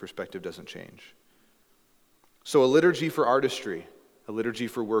see if your perspective doesn't change. So a liturgy for artistry, a liturgy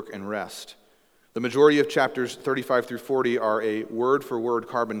for work and rest. The majority of chapters 35 through 40 are a word-for-word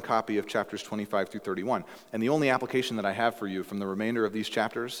carbon copy of chapters 25 through 31. And the only application that I have for you from the remainder of these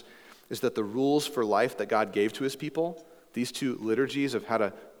chapters is that the rules for life that God gave to his people, these two liturgies of how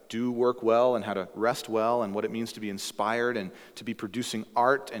to do work well and how to rest well and what it means to be inspired and to be producing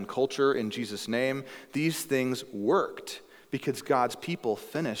art and culture in Jesus' name, these things worked because God's people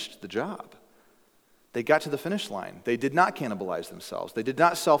finished the job. They got to the finish line. They did not cannibalize themselves. They did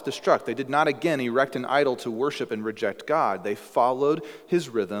not self-destruct. They did not again erect an idol to worship and reject God. They followed his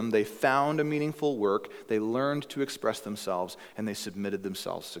rhythm. They found a meaningful work. They learned to express themselves, and they submitted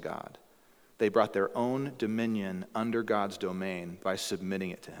themselves to God. They brought their own dominion under God's domain by submitting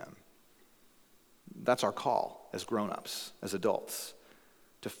it to him. That's our call as grown-ups, as adults,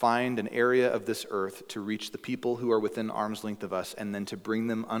 to find an area of this earth to reach the people who are within arm's length of us and then to bring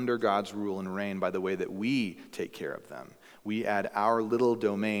them under God's rule and reign by the way that we take care of them. We add our little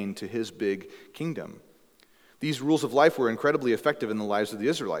domain to his big kingdom. These rules of life were incredibly effective in the lives of the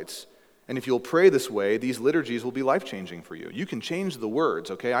Israelites. And if you'll pray this way, these liturgies will be life-changing for you. You can change the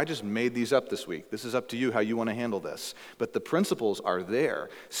words, okay? I just made these up this week. This is up to you how you want to handle this. But the principles are there.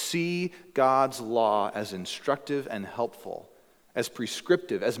 See God's law as instructive and helpful, as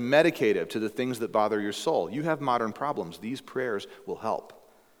prescriptive, as medicative to the things that bother your soul. You have modern problems. These prayers will help.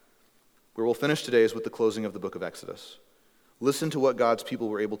 Where we'll finish today is with the closing of the book of Exodus. Listen to what God's people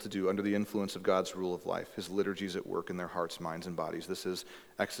were able to do under the influence of God's rule of life, his liturgies at work in their hearts, minds, and bodies. This is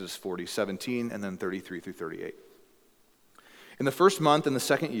Exodus 40:17 and then 33 through 38. In the first month in the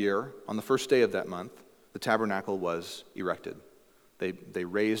second year, on the first day of that month, the tabernacle was erected. They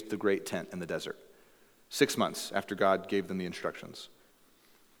raised the great tent in the desert. 6 months after God gave them the instructions.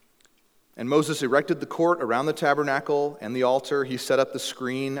 And Moses erected the court around the tabernacle and the altar. He set up the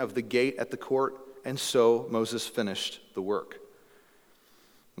screen of the gate at the court, and so Moses finished the work.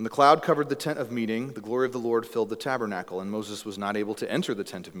 When the cloud covered the tent of meeting, the glory of the Lord filled the tabernacle, and Moses was not able to enter the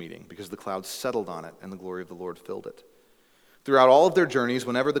tent of meeting because the cloud settled on it and the glory of the Lord filled it. Throughout all of their journeys,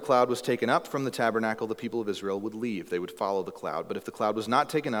 whenever the cloud was taken up from the tabernacle, the people of Israel would leave. They would follow the cloud. But if the cloud was not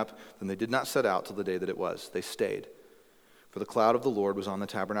taken up, then they did not set out till the day that it was. They stayed. For the cloud of the Lord was on the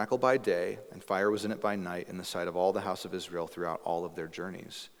tabernacle by day, and fire was in it by night in the sight of all the house of Israel throughout all of their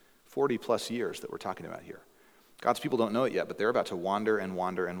journeys. 40 plus years that we're talking about here. God's people don't know it yet, but they're about to wander and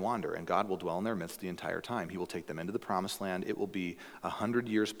wander and wander, and God will dwell in their midst the entire time. He will take them into the promised land. It will be 100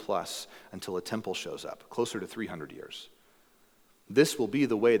 years plus until a temple shows up, closer to 300 years. This will be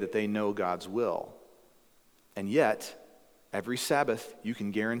the way that they know God's will. And yet, every Sabbath, you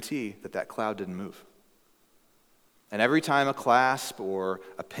can guarantee that that cloud didn't move. And every time a clasp or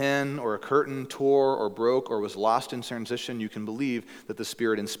a pin or a curtain tore or broke or was lost in transition, you can believe that the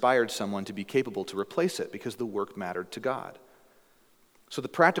Spirit inspired someone to be capable to replace it because the work mattered to God. So the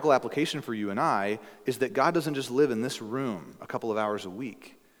practical application for you and I is that God doesn't just live in this room a couple of hours a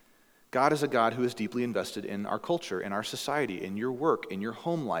week. God is a God who is deeply invested in our culture, in our society, in your work, in your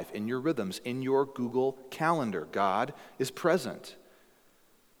home life, in your rhythms, in your Google Calendar. God is present.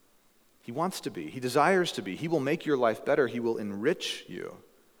 He wants to be. He desires to be. He will make your life better. He will enrich you.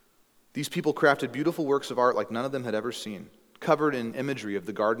 These people crafted beautiful works of art like none of them had ever seen, covered in imagery of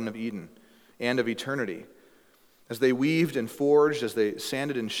the Garden of Eden and of eternity. As they weaved and forged, as they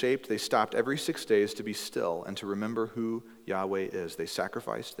sanded and shaped, they stopped every 6 days to be still and to remember who Yahweh is. They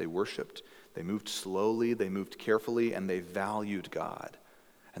sacrificed, they worshiped, they moved slowly, they moved carefully, and they valued God,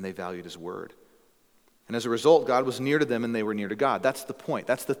 and they valued his word. And as a result, God was near to them and they were near to God. That's the point.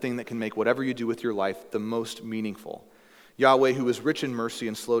 That's the thing that can make whatever you do with your life the most meaningful. Yahweh, who is rich in mercy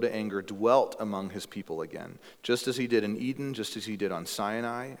and slow to anger, dwelt among his people again, just as he did in Eden, just as he did on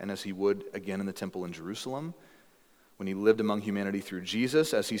Sinai, and as he would again in the temple in Jerusalem. When he lived among humanity through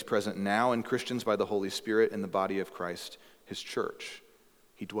Jesus, as he's present now in Christians by the Holy Spirit in the body of Christ, his church.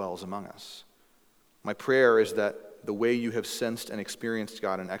 He dwells among us. My prayer is that the way you have sensed and experienced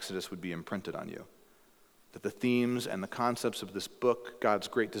God in Exodus would be imprinted on you. That the themes and the concepts of this book, God's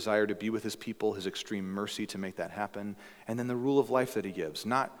great desire to be with his people, his extreme mercy to make that happen, and then the rule of life that he gives,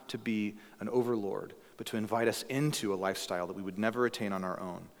 not to be an overlord, but to invite us into a lifestyle that we would never attain on our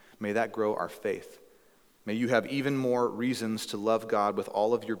own. May that grow our faith. May you have even more reasons to love God with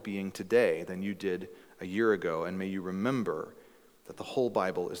all of your being today than you did a year ago, and may you remember that the whole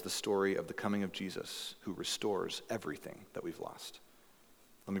Bible is the story of the coming of Jesus, who restores everything that we've lost.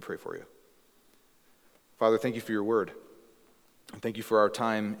 Let me pray for you. Father, thank you for your word. And thank you for our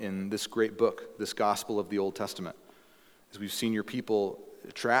time in this great book, this gospel of the Old Testament. As we've seen your people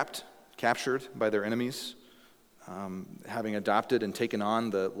trapped, captured by their enemies, having adopted and taken on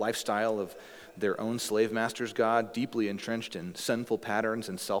the lifestyle of their own slave masters, God, deeply entrenched in sinful patterns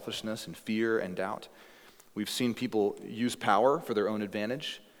and selfishness and fear and doubt. We've seen people use power for their own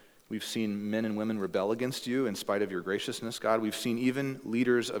advantage. We've seen men and women rebel against you in spite of your graciousness, God. We've seen even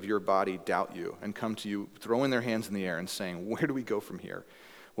leaders of your body doubt you and come to you, throwing their hands in the air and saying, where do we go from here?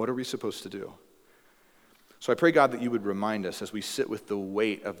 What are we supposed to do? So I pray, God, that you would remind us as we sit with the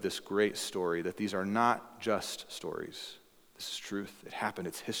weight of this great story that these are not just stories. This is truth. It happened.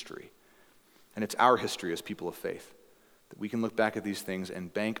 It's history. And it's our history as people of faith, that we can look back at these things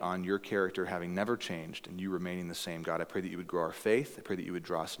and bank on your character having never changed and you remaining the same. God, I pray that you would grow our faith. I pray that you would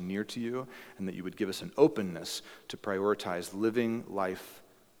draw us near to you and that you would give us an openness to prioritize living life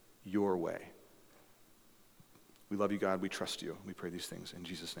your way. We love you, God. We trust you. We pray these things in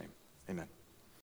Jesus' name. Amen.